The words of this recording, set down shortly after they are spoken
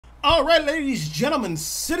Alright, ladies, gentlemen,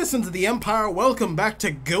 citizens of the Empire, welcome back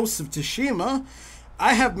to Ghosts of Tsushima.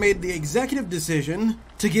 I have made the executive decision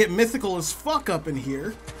to get mythical as fuck up in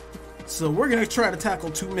here. So we're gonna try to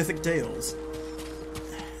tackle 2 mythic tales.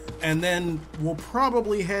 And then we'll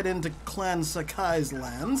probably head into Clan Sakai's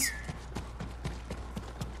lands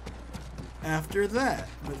after that.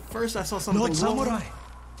 But first I saw something Lord Samurai,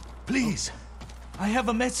 please, I have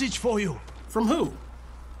a message for you. From who?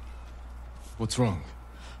 What's wrong?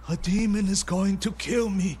 A demon is going to kill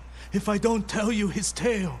me if I don't tell you his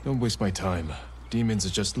tale. Don't waste my time. Demons are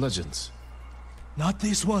just legends. Not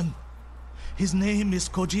this one. His name is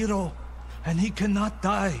Kojiro, and he cannot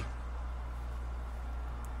die.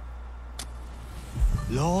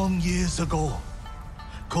 Long years ago,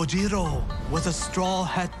 Kojiro was a straw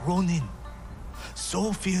hat ronin.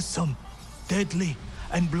 So fearsome, deadly,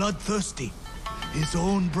 and bloodthirsty, his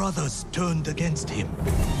own brothers turned against him.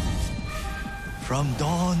 From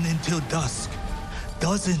dawn until dusk,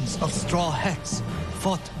 dozens of straw hats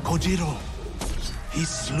fought Kojiro. He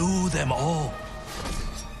slew them all.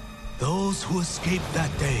 Those who escaped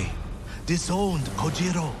that day disowned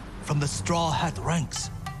Kojiro from the straw hat ranks,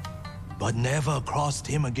 but never crossed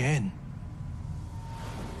him again.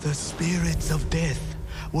 The spirits of death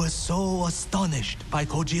were so astonished by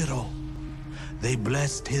Kojiro, they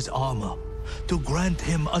blessed his armor to grant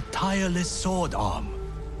him a tireless sword arm.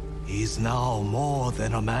 He's now more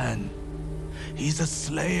than a man. He's a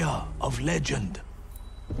slayer of legend.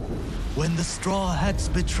 When the Straw Hats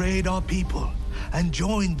betrayed our people and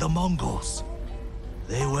joined the Mongols,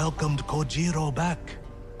 they welcomed Kojiro back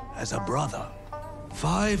as a brother.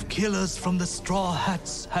 5 killers from the Straw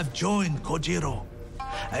Hats have joined Kojiro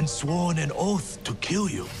and sworn an oath to kill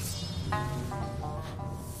you.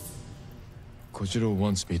 Kojiro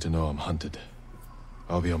wants me to know I'm hunted.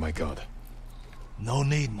 I'll be on my guard. No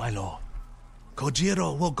need, my lord.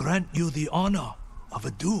 Kojiro will grant you the honor of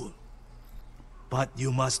a duel. But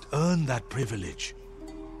you must earn that privilege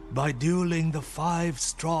by dueling the 5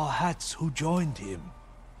 Straw Hats who joined him.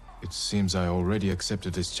 It seems I already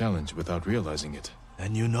accepted his challenge without realizing it.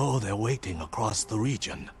 And you know they're waiting across the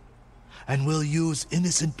region, and will use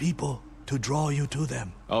innocent people to draw you to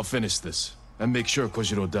them. I'll finish this, and make sure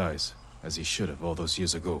Kojiro dies, as he should have all those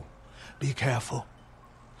years ago. Be careful.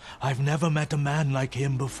 I've never met a man like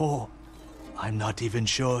him before. I'm not even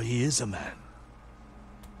sure he is a man.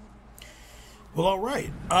 Well,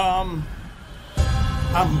 alright. I'm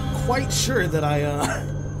quite sure that I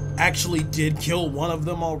actually did kill one of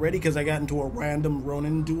them already, because I got into a random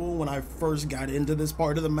Ronin duel when I first got into this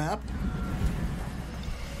part of the map.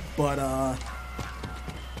 But I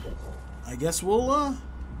guess we'll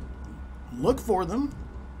look for them.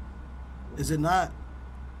 Is it not...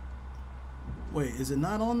 Wait, is it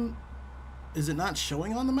not on... Is it not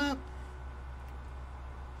showing on the map?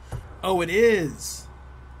 Oh, it is!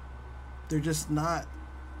 They're just not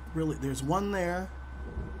really... There's one there.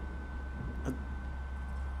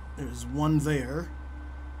 There's one there.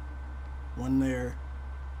 One there.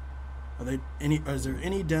 Are they any... Is there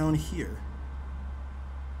any down here?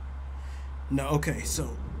 No, okay,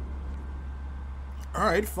 so...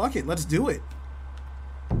 Alright, fuck it, let's do it.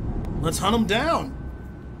 Let's hunt them down!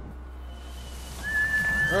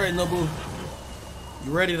 Alright, Nobu.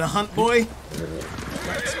 You ready to hunt, boy?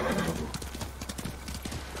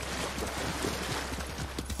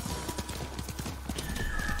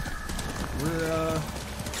 We're,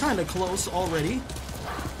 kinda close already.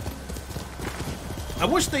 I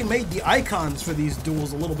wish they made the icons for these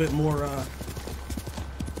duels a little bit more,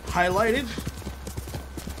 highlighted.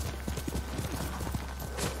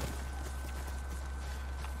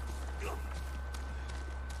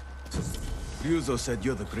 Ryuzo said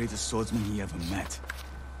you're the greatest swordsman he ever met.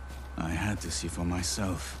 I had to see for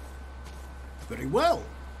myself. Very well.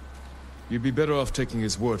 You'd be better off taking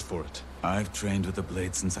his word for it. I've trained with the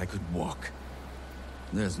blade since I could walk.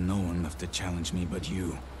 There's no one left to challenge me but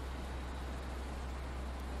you.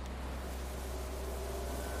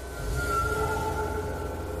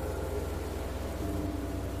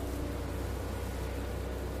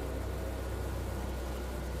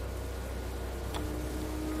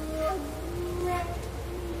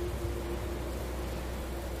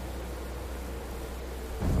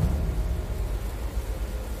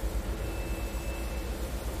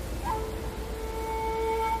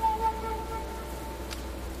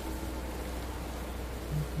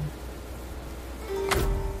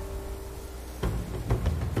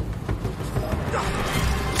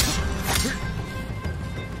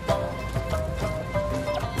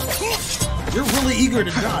 You're really eager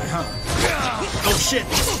to die, huh? Oh shit!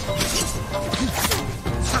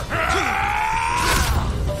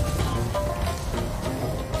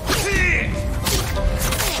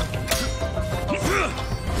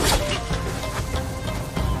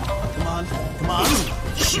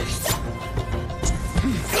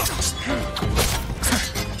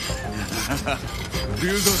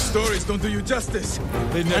 Ryuzo's stories don't do you justice.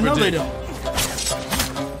 They never I know did. they don't.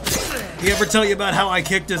 He ever tell you about how I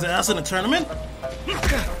kicked his ass in a tournament?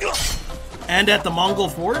 And at the Mongol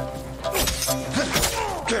fort?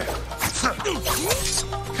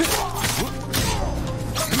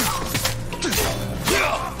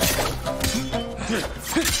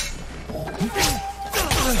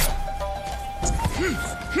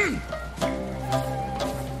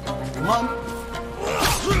 Come on.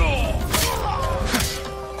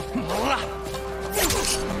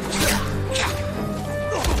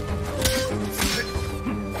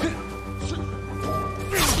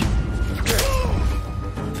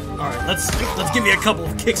 Alright, let's give you a couple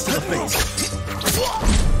of kicks to the face.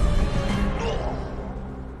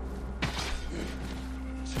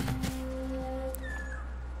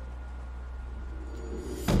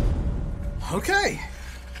 Okay.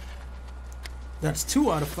 That's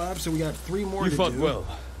 2 out of 5, so we got 3 more You to fought do. well,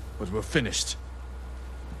 but we're finished.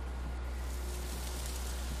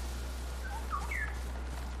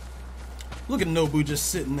 Look at Nobu just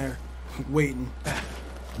sitting there, waiting.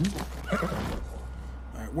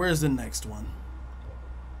 Alright, where's the next one?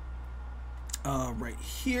 Right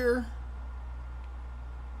here.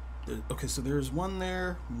 Okay, so there's one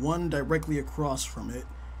there, one directly across from it.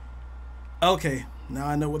 Okay, now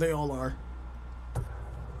I know where they all are.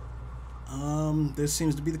 This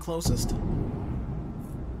seems to be the closest.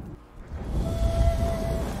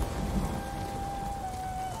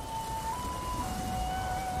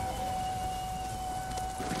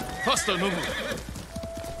 Hostile Nobu.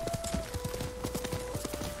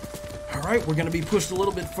 Alright, we're gonna be pushed a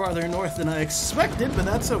little bit farther north than I expected, but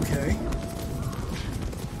that's okay.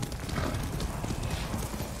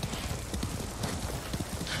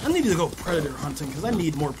 I need to go predator hunting, because I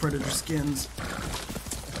need more predator skins.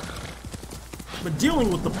 But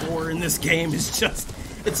dealing with the boar in this game is just...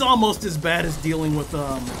 It's almost as bad as dealing with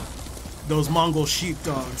those Mongol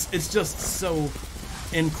sheepdogs. It's just so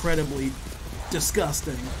incredibly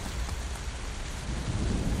disgusting.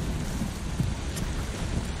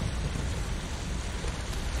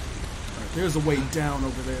 Alright, there's a way down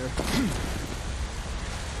over there.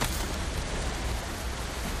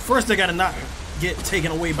 First I gotta not get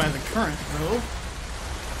taken away by the current, though.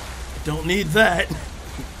 Don't need that.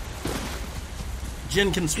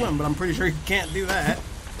 Jin can swim, but I'm pretty sure he can't do that.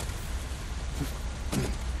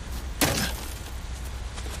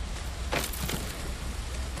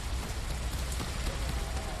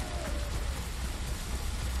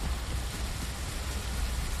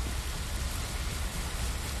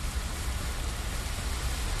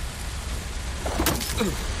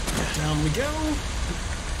 Down we go.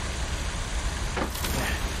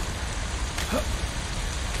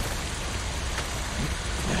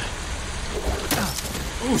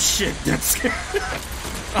 Oh shit, that's scary.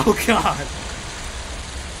 Oh god.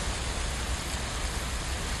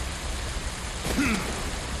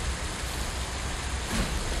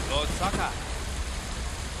 Lord Sakai,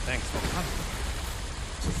 thanks for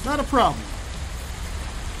coming. Not a problem.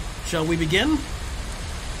 Shall we begin?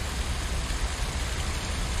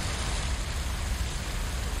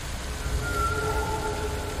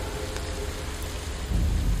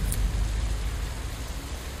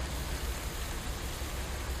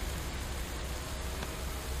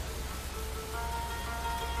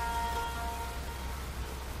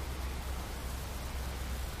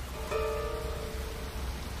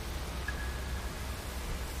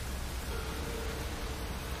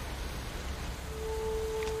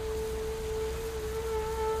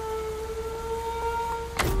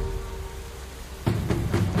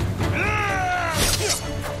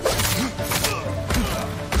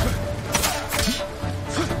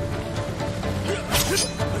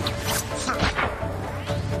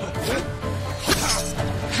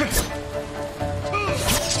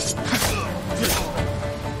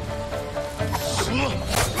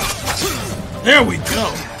 There we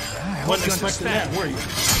go. Wasn't expecting that, were you?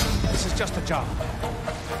 This is just a job.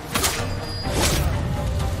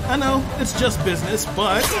 I know, it's just business,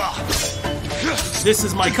 but this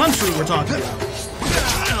is my country we're talking about.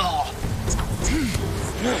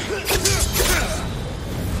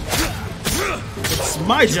 It's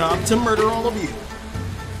my job to murder all of you.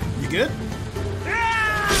 You good?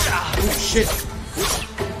 Oh, shit.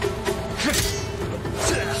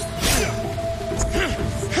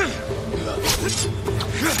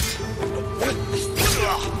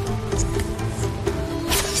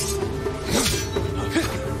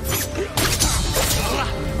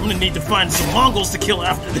 I'm gonna need to find some Mongols to kill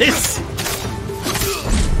after this.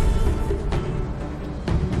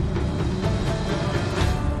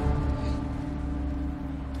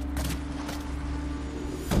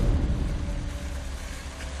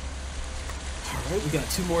 Alright, we got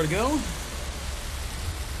 2 more to go.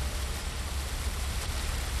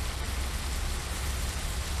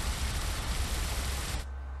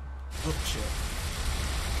 Oh, shit.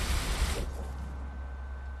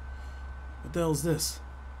 What the hell is this?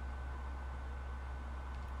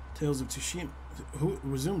 Tales of Tsushima. Who?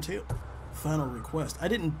 Resume tale. Final request. I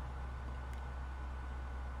didn't...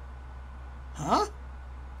 Huh?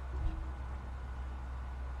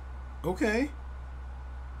 Okay.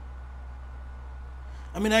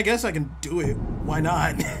 I mean, I guess I can do it. Why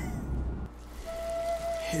not?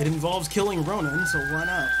 It involves killing Ronin, so why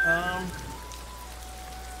not?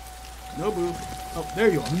 Nobu. Oh, there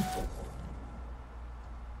you are.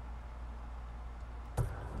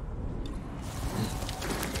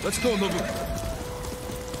 Let's go, Nobu.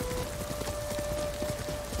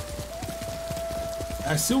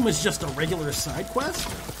 I assume it's just a regular side quest?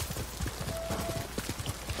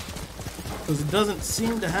 Because it doesn't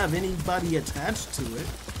seem to have anybody attached to it.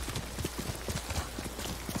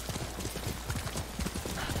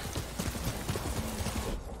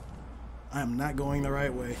 I am not going the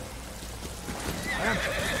right way.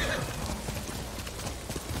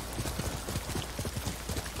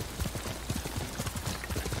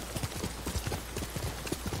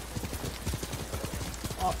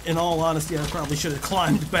 In all honesty, I probably should have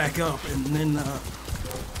climbed back up and then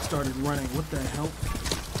started running. What the hell?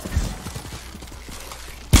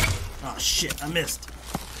 Oh shit, I missed.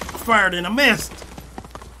 I fired and I missed.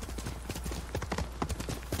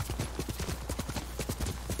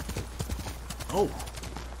 Oh.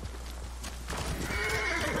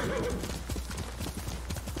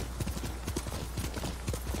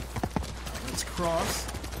 Let's cross.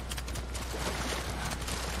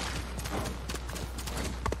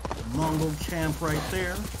 Mongol camp right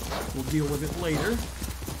there. We'll deal with it later.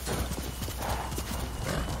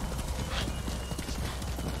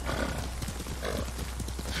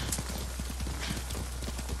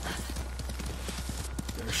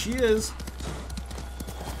 There she is.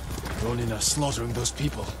 Ronin are slaughtering those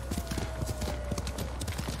people.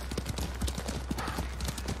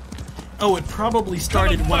 Oh, it probably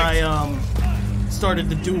started when I started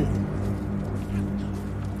the duel.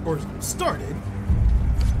 Or started.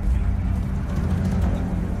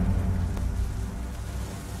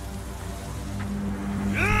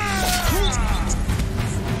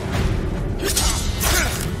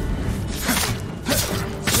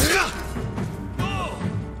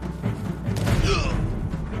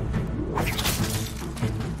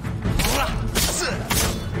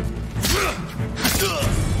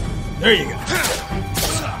 There you go.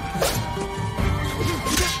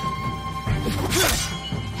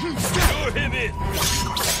 Lure him in.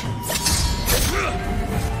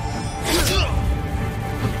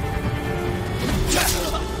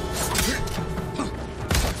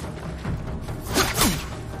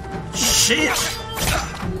 Shit!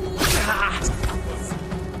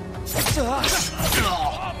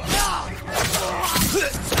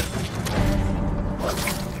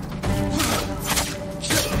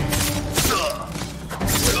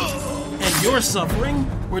 And you're suffering?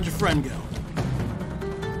 Where'd your friend go?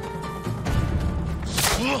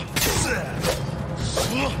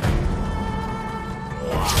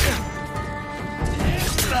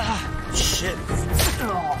 Shit.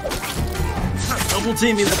 Double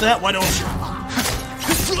team me with that, why don't you?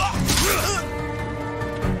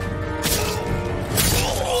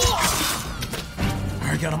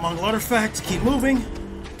 Alright, got a Mongol artifact. Keep moving.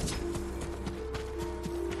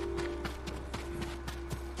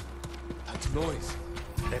 That's noise.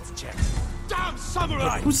 Let's check. Damn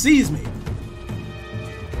samurai! Who sees me?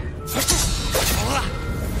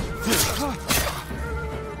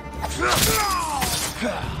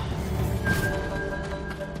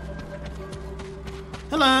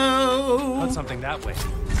 Hello. Not something that way.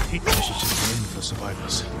 We should just aim for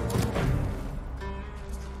survivors.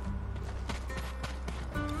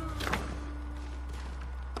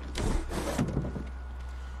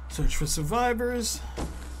 Search for survivors.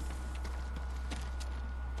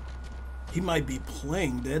 He might be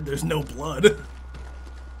playing dead. There's no blood.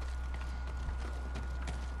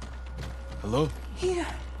 Hello? Here.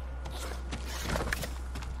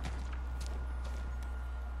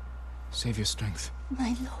 Save your strength.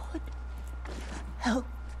 My lord. Help.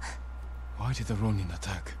 Why did the Ronin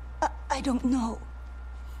attack? I don't know.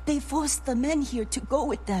 They forced the men here to go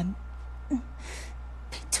with them.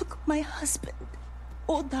 They took my husband,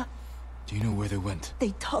 Oda. Do you know where they went?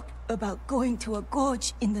 They talked about going to a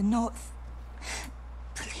gorge in the north.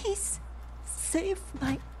 Please, save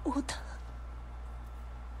my Oda.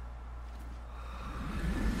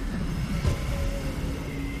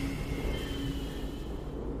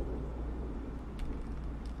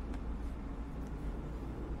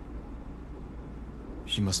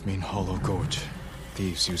 He must mean Hollow Gorge.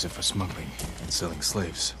 Thieves use it for smuggling and selling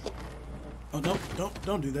slaves. Oh,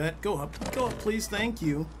 don't do that. Go up, please. Thank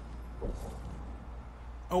you.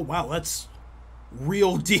 Oh wow, that's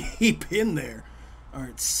real deep in there. All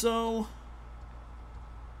right, so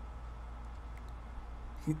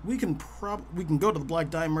we can go to the Black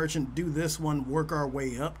Dye Merchant, do this one, work our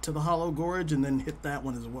way up to the Hollow Gorge, and then hit that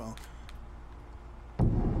one as well.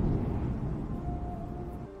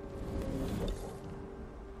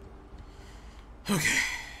 Okay.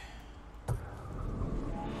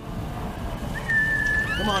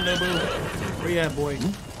 Come on, Nobu. Where you at, boy?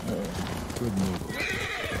 Good move.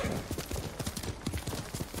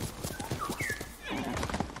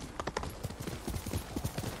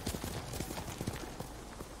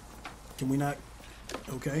 Can we not?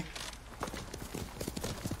 Okay.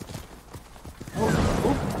 Oh.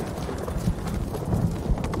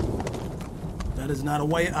 That is not a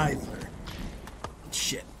way either.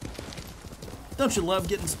 Shit. Don't you love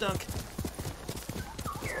getting stuck?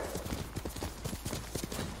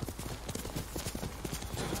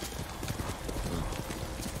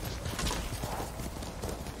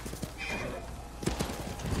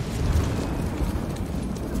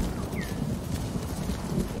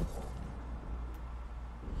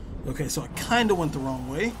 Okay, so I kind of went the wrong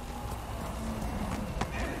way.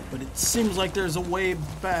 But it seems like there's a way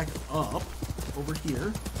back up over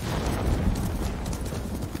here.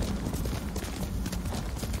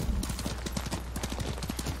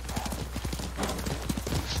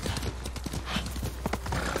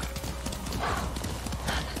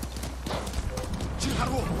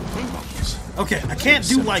 Okay, I can't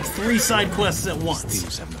do like 3 side quests at once.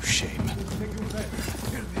 Thieves have no shame.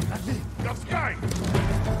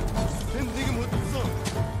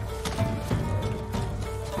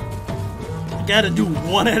 I gotta do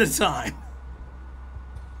one at a time.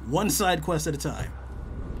 One side quest at a time.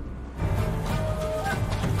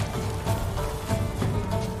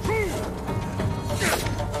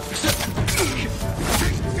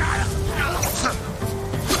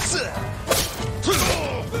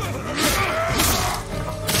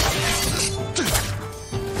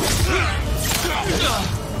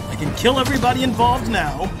 I can kill everybody involved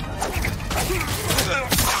now.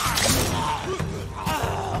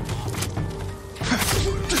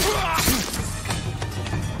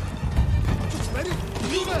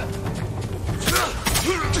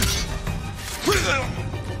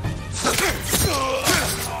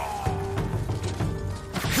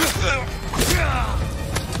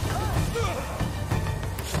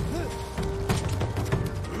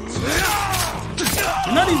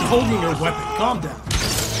 You're not even holding your weapon. Calm down.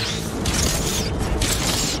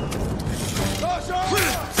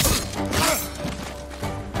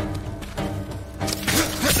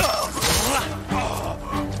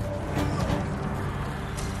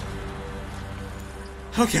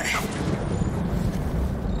 Okay.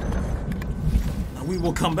 Now we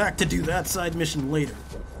will come back to do that side mission later.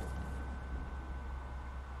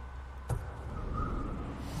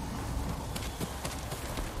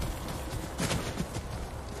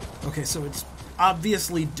 Okay, so it's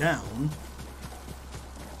obviously down.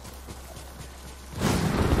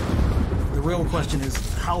 The real question is,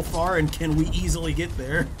 how far and can we easily get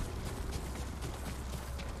there?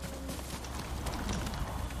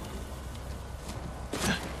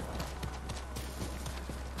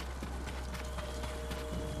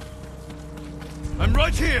 I'm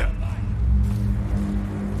right here.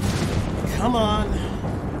 Come on.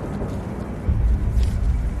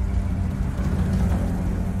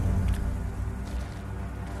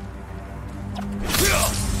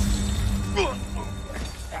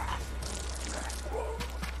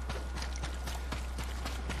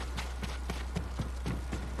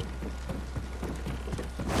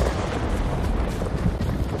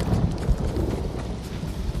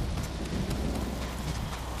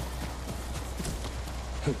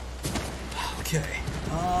 Okay.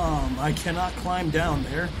 I cannot climb down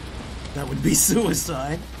there. That would be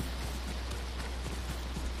suicide.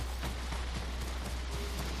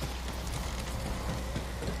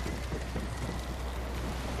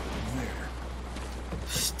 There.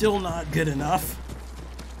 Still not good enough.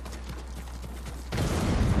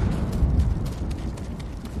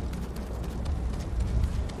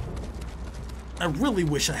 I really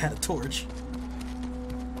wish I had a torch.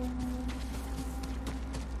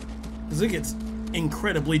 Because it gets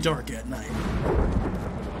incredibly dark at night.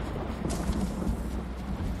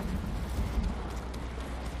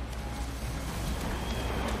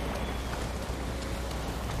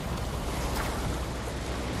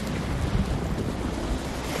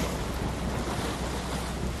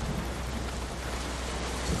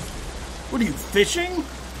 What are you, fishing?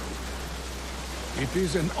 It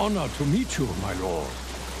is an honor to meet you, my lord.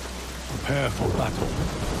 Prepare for battle.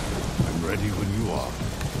 I'm ready when you are.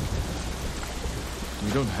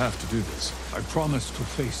 You don't have to do this. I promise to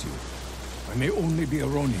face you. I may only be a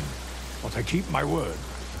Ronin, but I keep my word.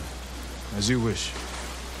 As you wish.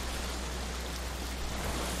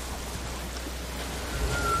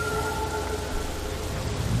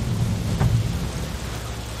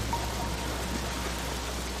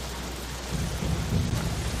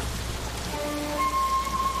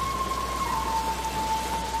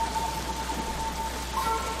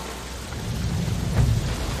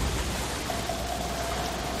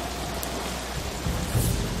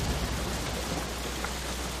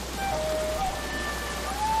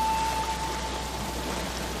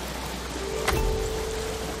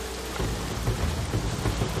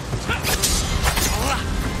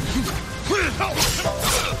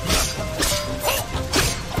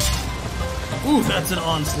 Ooh, that's an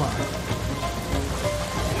onslaught.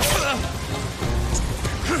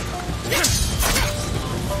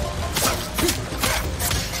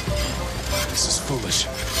 This is foolish.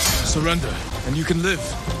 Surrender, and you can live.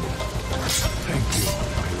 Thank you,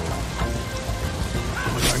 my lord.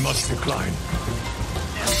 But I must decline.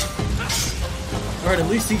 Alright, at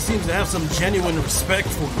least he seems to have some genuine respect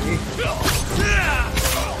for me.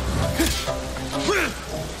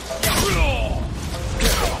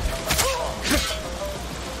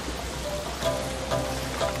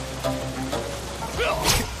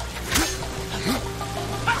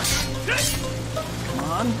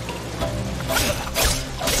 Come on.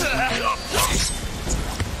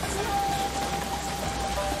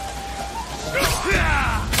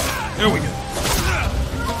 There we go.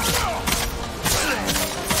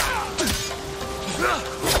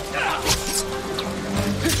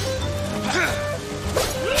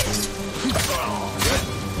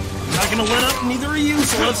 Not gonna let up, neither are you,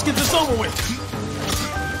 so let's get this over with.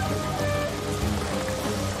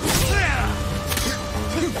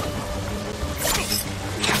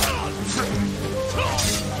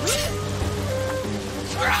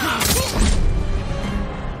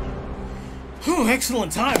 Whew,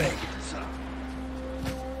 excellent timing.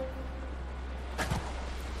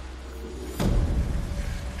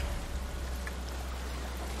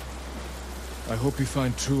 I hope you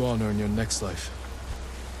find true honor in your next life.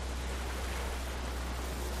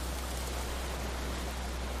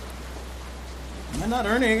 Am I not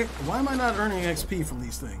earning? Why am I not earning XP from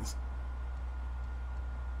these things?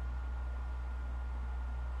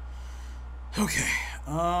 Okay.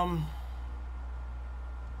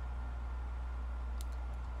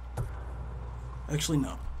 Actually,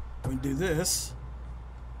 no. I'm gonna do this.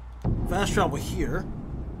 Fast travel here.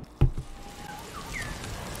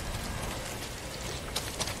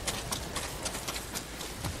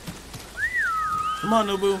 Come on,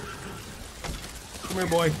 Nobu. Come here,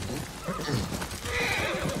 boy. We're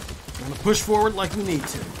gonna push forward like we need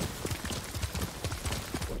to.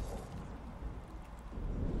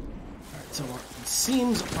 Alright, so it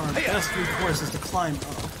seems our best recourse is to climb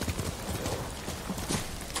up.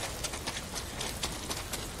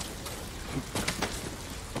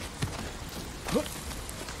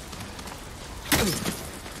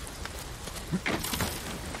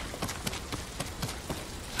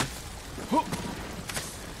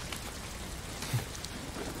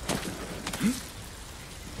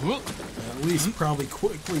 At least probably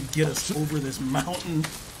quickly get us over this mountain.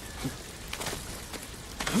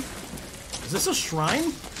 Is this a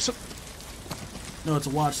shrine? No, it's a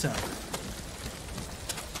watchtower.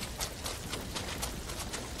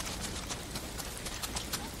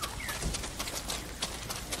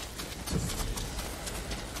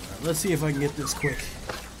 Let's see if I can get this quick.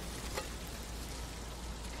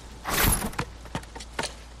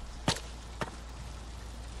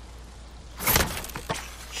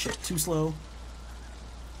 Shit, too slow.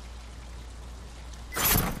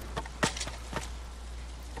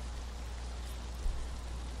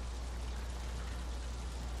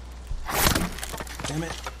 Damn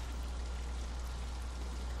it.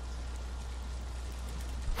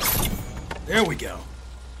 There we go.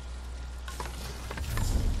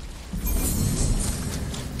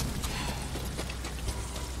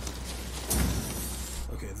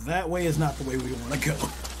 That way is not the way we want to go.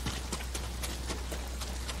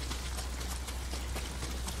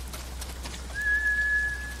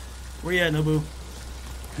 Where you at, Nobu?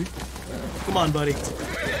 Come on, buddy.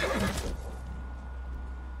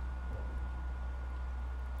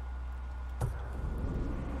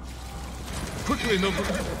 Quickly, Nobu.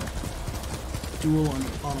 Duel on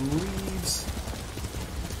autumn leaves.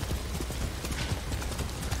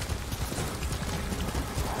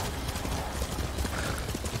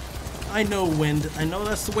 I know, Wind. I know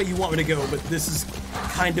that's the way you want me to go, but this is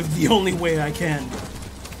kind of the only way I can.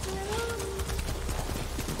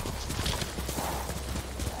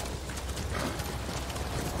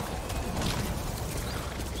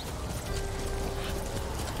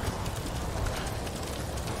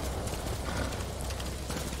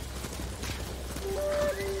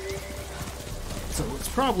 So it's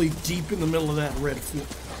probably deep in the middle of that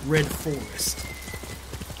red forest.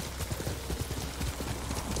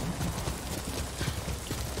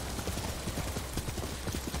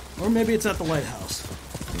 Or maybe it's at the lighthouse.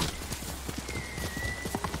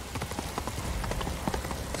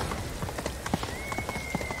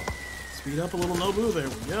 Speed up a little, Nobu. There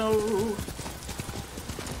we go.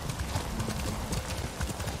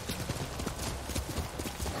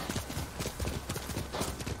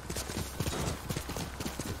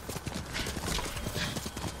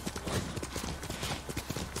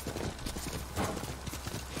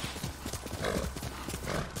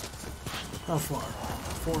 How far?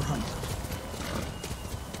 400.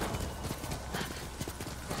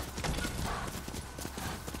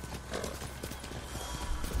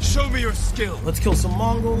 Show me your skill. Let's kill some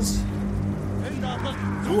Mongols.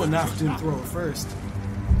 Ooh, a Naftoon thrower first.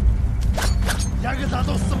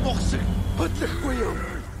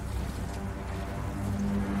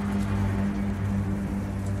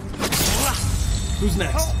 Who's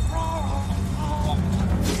next?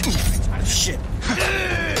 Shit.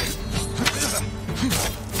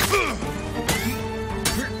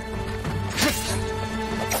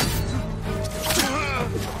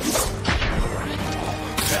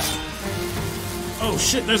 Oh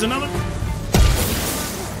shit, there's another? Right,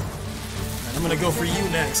 I'm gonna go for you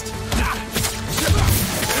next.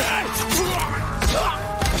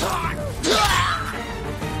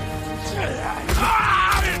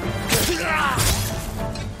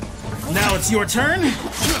 Now it's your turn.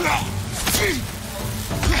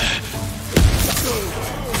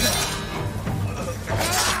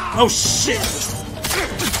 Oh shit!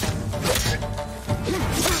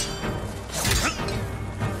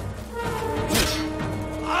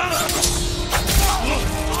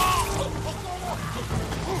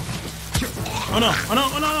 Oh no, oh no,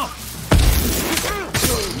 oh no, no!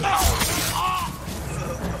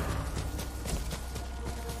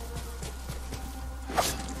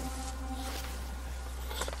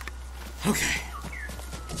 Okay.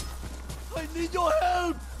 I need your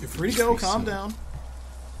help! You're free to go, calm down.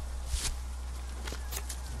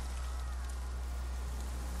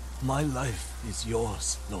 My life is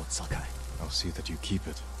yours, Lord Sakai. I'll see that you keep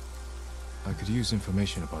it. I could use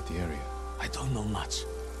information about the area. I don't know much.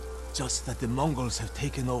 Just that the Mongols have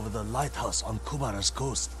taken over the lighthouse on Kubara's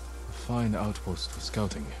coast. A fine outpost for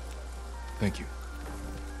scouting. Thank you.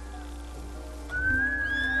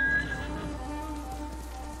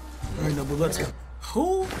 Alright, no, but let's go.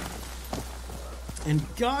 Who? In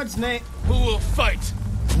God's name? Who will fight?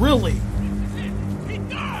 Really? He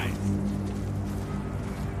dies!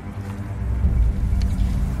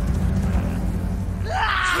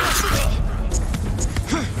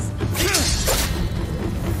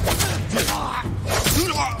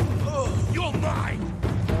 You're mine!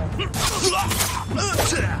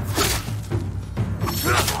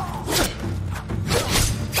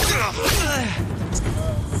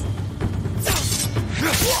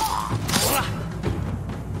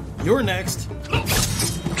 You're next.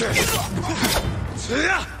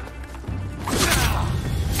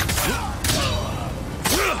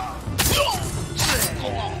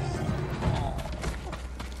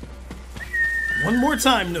 One more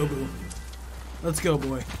time, Nobu. Let's go,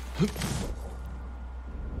 boy.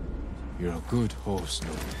 You're a good horse,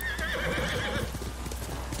 Nobu.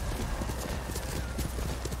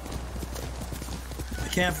 I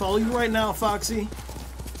can't follow you right now, Foxy.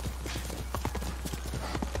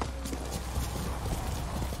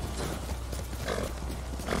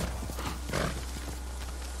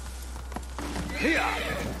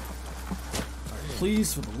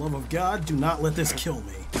 Please, for the love of God, do not let this kill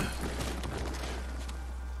me.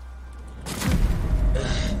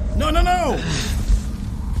 No, no, no!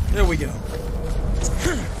 There we go.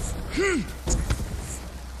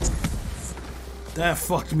 That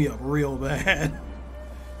fucked me up real bad.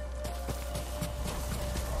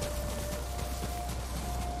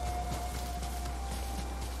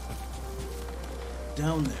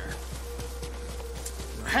 Down there.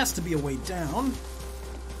 There has to be a way down.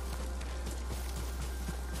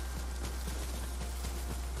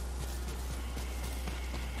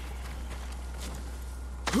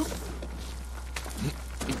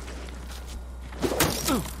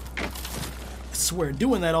 I swear,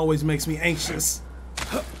 doing that always makes me anxious.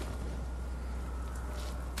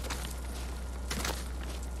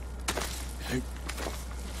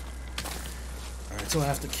 So I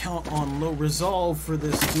have to count on low resolve for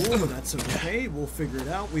this duel, but that's okay. We'll figure it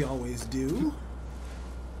out. We always do.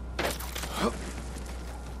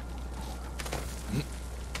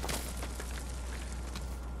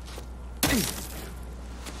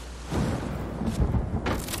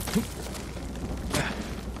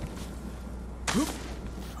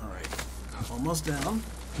 Alright. Almost down.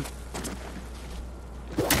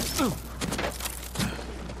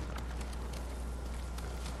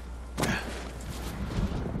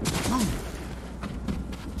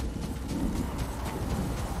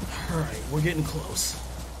 Alright, we're getting close.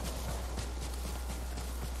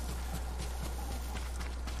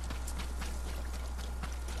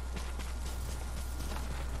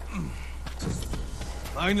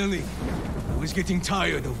 Finally! I was getting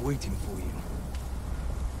tired of waiting for you.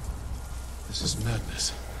 This is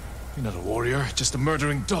madness. You're not a warrior, just a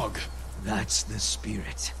murdering dog. That's the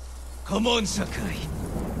spirit. Come on, Sakai.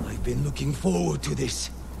 I've been looking forward to this.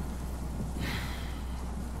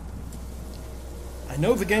 I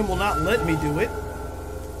know the game will not let me do it,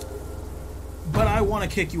 but I want to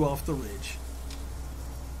kick you off the ridge.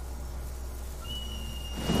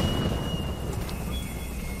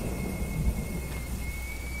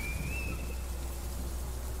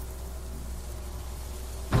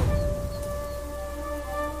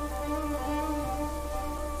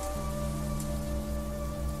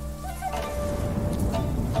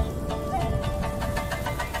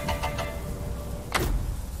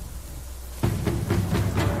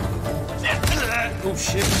 Oh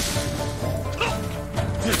shit.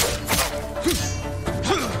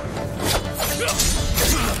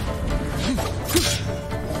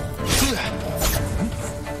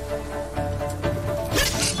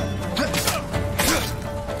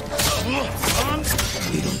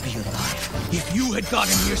 It'll be alive if you had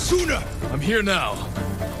gotten here sooner! I'm here now.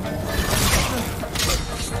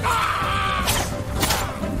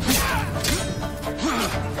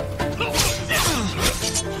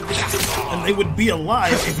 And they would be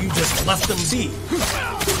alive if you just left them be.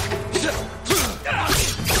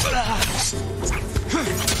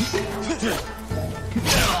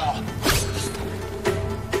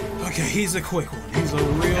 Okay, he's a quick one. He's a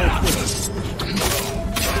real quick one.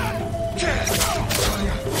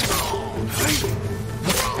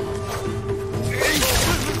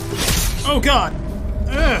 Oh god!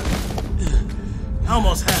 Ugh. I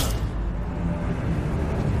almost had him.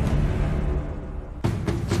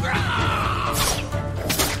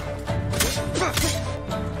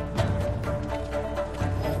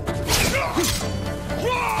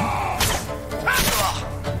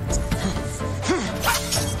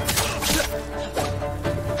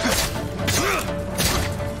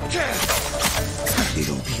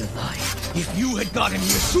 It'll be alive if you had gotten here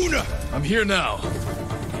sooner! I'm here now.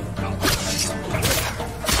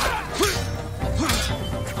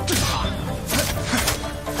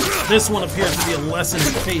 This one appears to be a lesson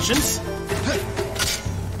in patience.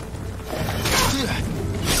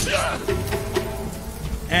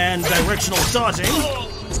 And directional dodging.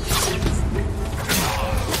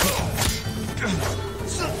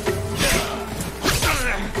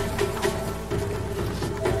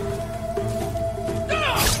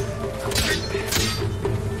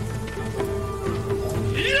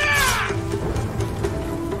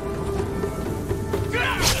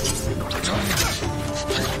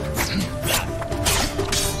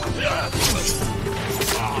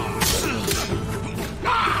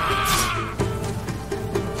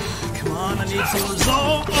 Some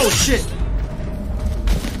resolve. Oh shit!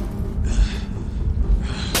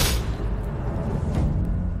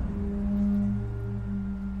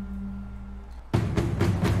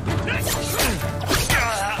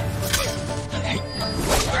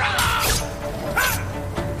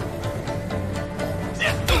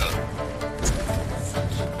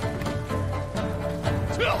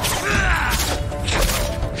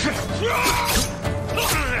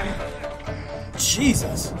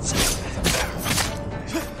 Jesus.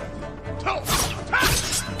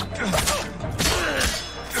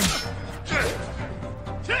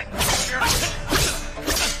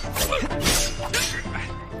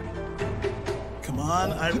 Come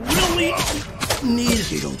on, I really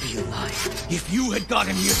need... It'll be alive if you had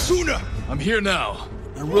gotten here sooner! I'm here now.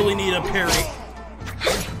 I really need a parry.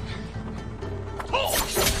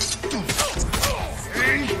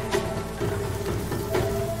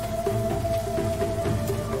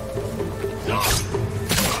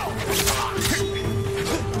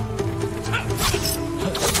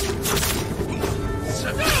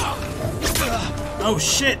 Oh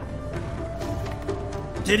shit!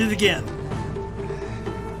 Did it again.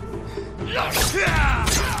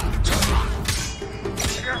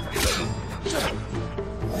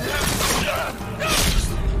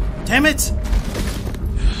 Damn it!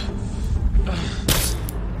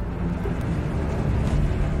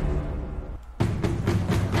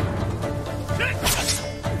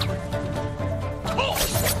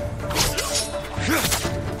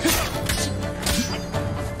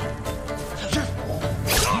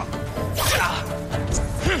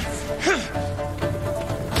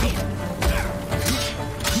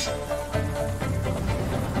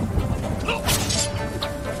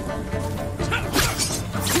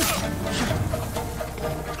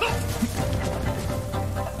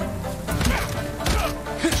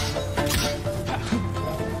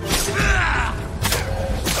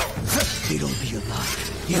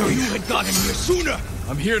 Sooner!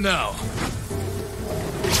 I'm here now.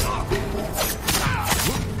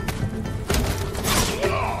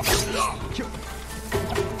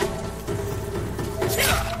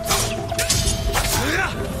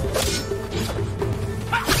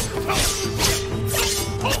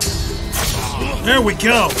 There we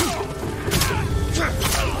go.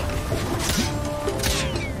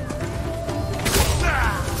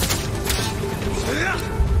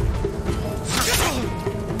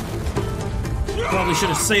 Probably should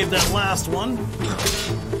have saved that last one.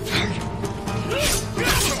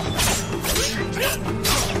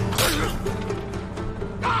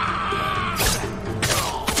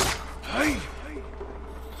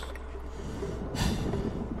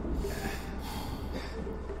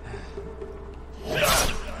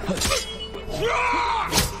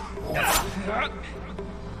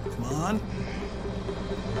 Come on.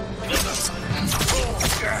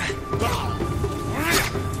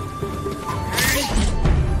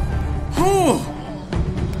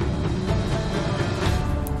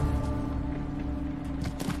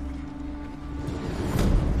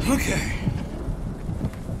 Okay.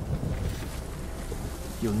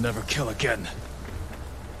 You'll never kill again.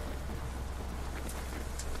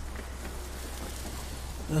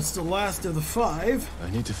 That's the last of the 5. I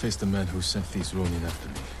need to face the man who sent these Ronin after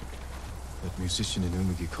me. That musician in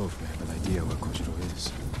Umugi Cove may have an idea where Kojiro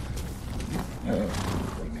is.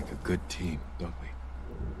 We make a good team, don't we?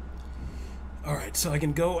 Alright, so I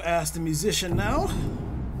can go ask the musician now.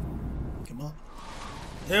 Come on.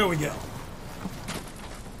 There we go.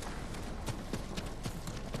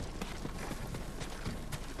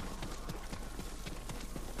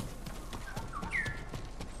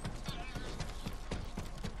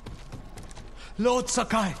 Lord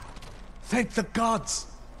Sakai, thank the gods.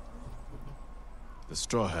 The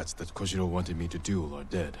Straw Hats that Kojiro wanted me to duel are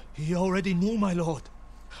dead. He already knew, my lord.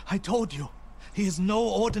 I told you, he is no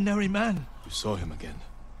ordinary man. You saw him again.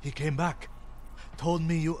 He came back, told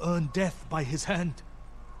me you earned death by his hand.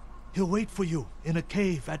 He'll wait for you in a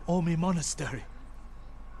cave at Omi Monastery.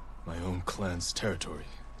 My own clan's territory.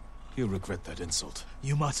 He'll regret that insult.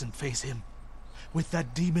 You mustn't face him. With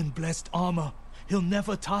that demon-blessed armor, he'll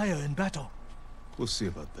never tire in battle. We'll see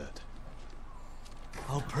about that.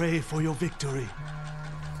 I'll pray for your victory.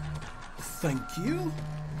 Thank you.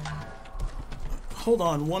 Hold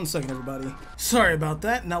on one second, everybody. Sorry about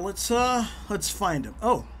that. Now let's find him.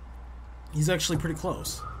 Oh, he's actually pretty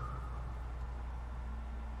close.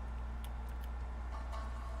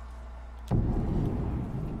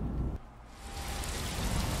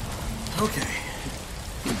 Okay.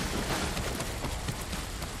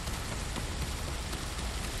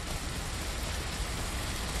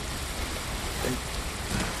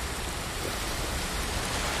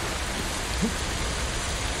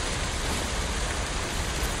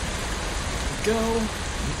 Go.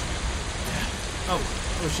 Oh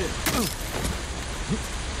shit.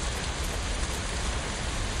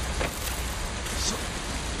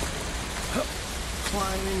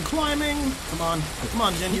 Climbing. Come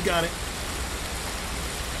on, Jen, you got it.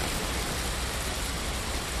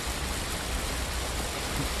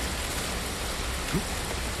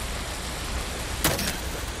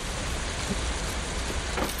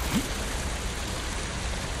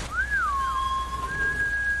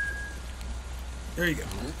 There you go.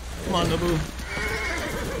 Come on, Nobu.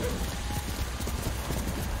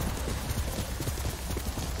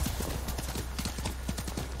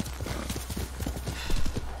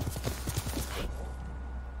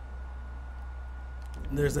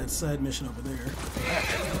 There's that side mission over there.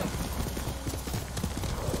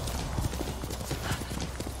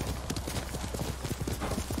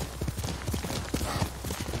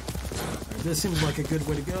 This seems like a good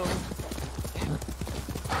way to go.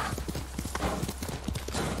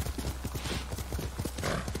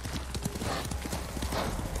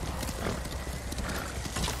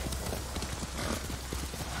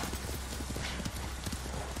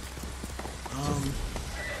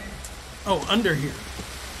 Oh, under here.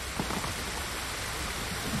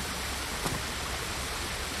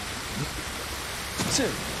 Is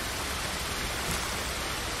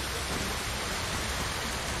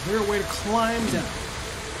there a way to climb down?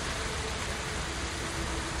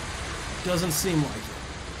 Doesn't seem like it.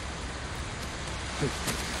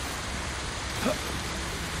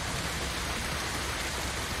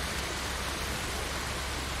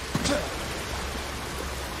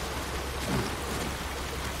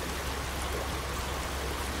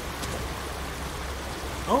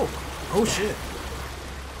 Oh shit.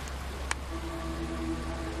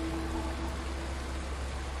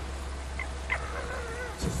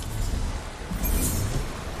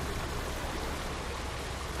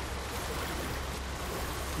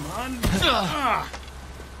 Come on.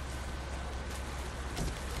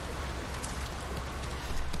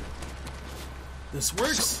 This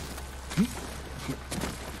works.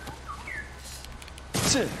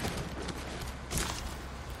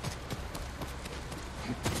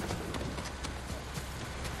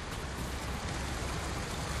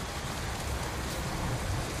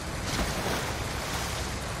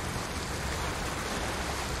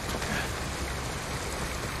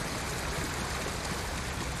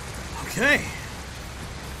 Okay.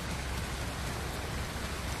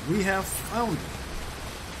 We have found it.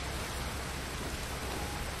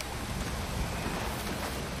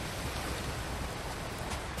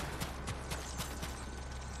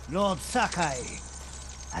 Lord Sakai,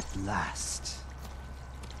 at last.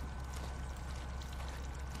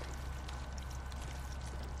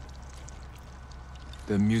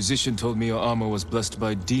 The musician told me your armor was blessed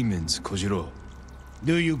by demons, Kojiro.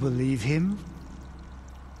 Do you believe him?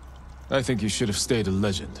 I think you should have stayed a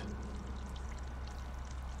legend.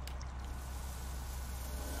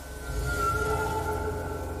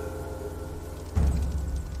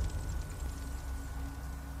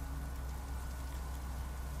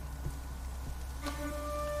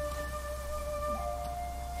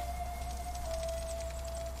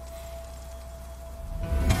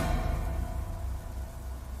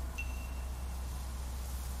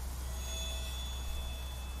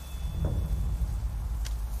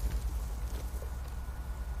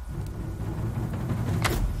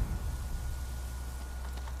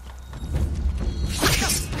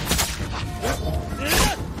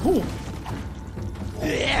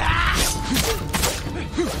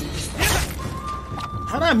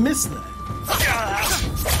 How'd I miss that?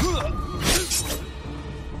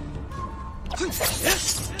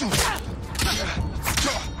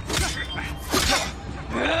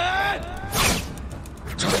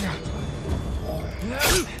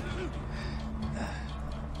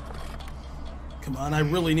 Come on, I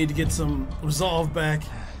really need to get some resolve back.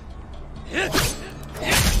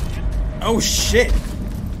 Oh shit!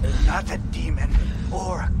 Not a demon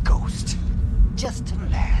or a ghost, just a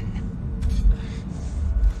man.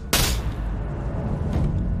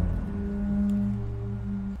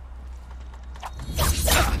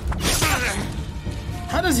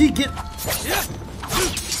 How does he get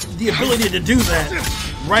the ability to do that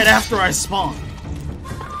right after I spawn?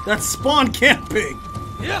 That's spawn camping.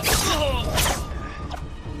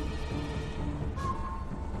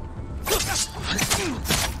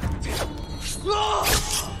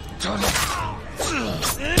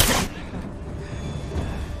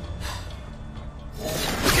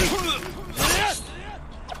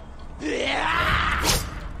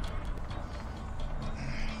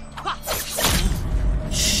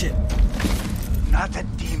 Shit. Not a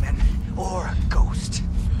demon or a ghost,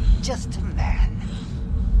 just a man.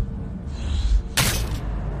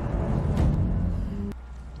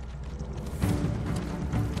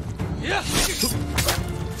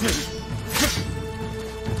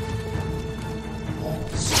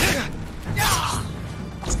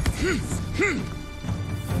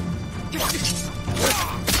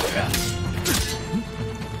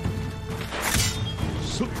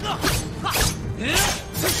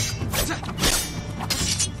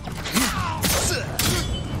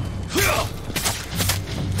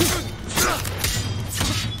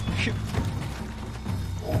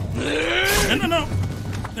 No.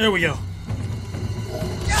 There we go.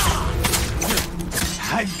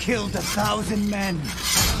 I've killed 1,000 men.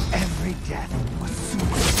 Every death was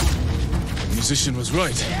suicide. The musician was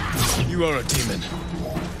right. You are a demon.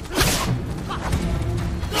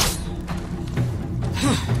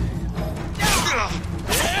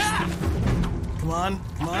 Come on.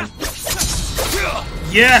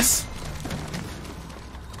 Yes!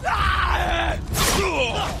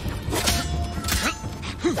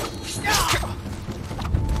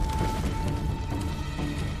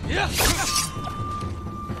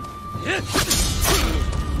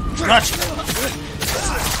 Gotcha!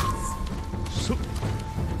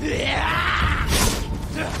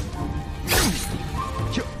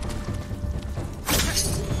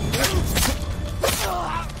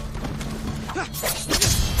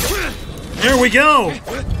 we go!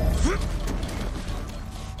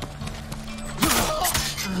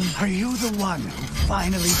 Are you the one who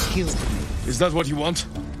finally killed me? Is that what you want?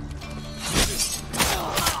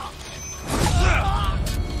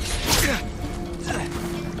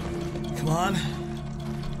 Come on.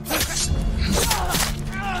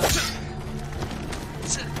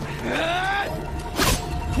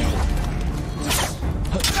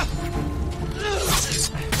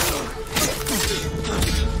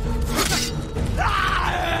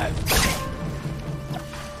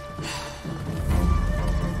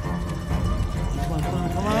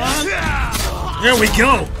 There we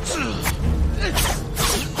go!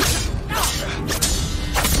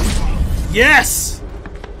 Yes!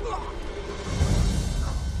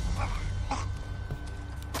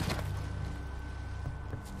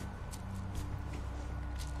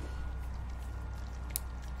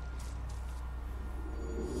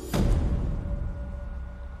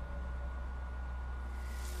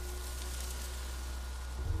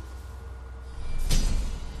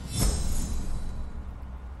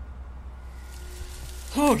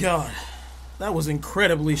 Oh god, that was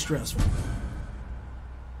incredibly stressful.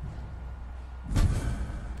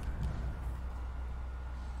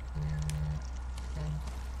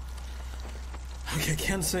 Okay,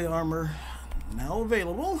 Kensei armor now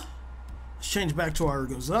available. Let's change back to our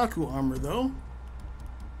Gozaku armor though.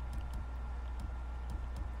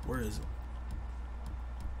 Where is it?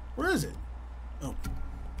 Where is it? Oh.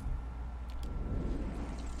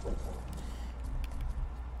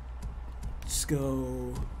 Let's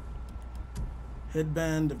go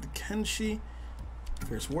headband of the Kenshi,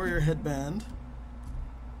 Fierce Warrior headband,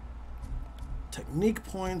 technique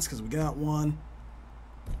points because we got one.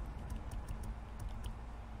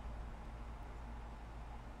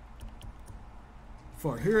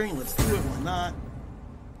 For hearing, let's do it. Why not?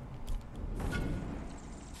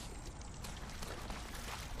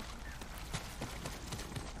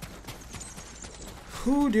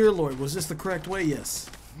 Who, dear Lord, was this the correct way? Yes.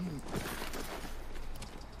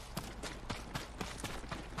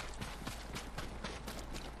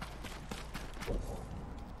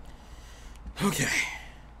 Okay,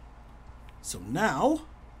 so now,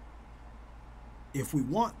 if we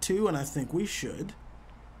want to, and I think we should,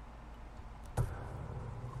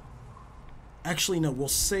 actually no, we'll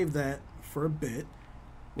save that for a bit.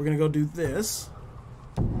 We're gonna go do this.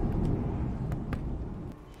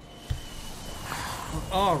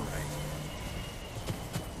 All right.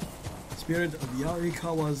 Spirit of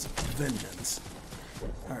Yarikawa's Vengeance.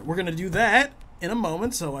 All right, we're gonna do that in a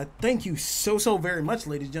moment, so I thank you so very much,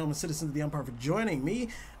 ladies and gentlemen, citizens of the Empire, for joining me.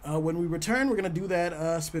 When we return, we're going to do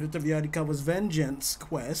that Spirit of Yarikawa's Vengeance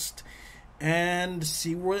quest and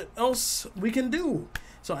see what else we can do.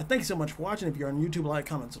 So I thank you so much for watching. If you're on YouTube, like,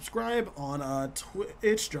 comment, subscribe. On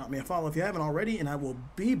Twitch, drop me a follow if you haven't already, and I will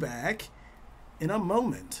be back in a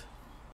moment.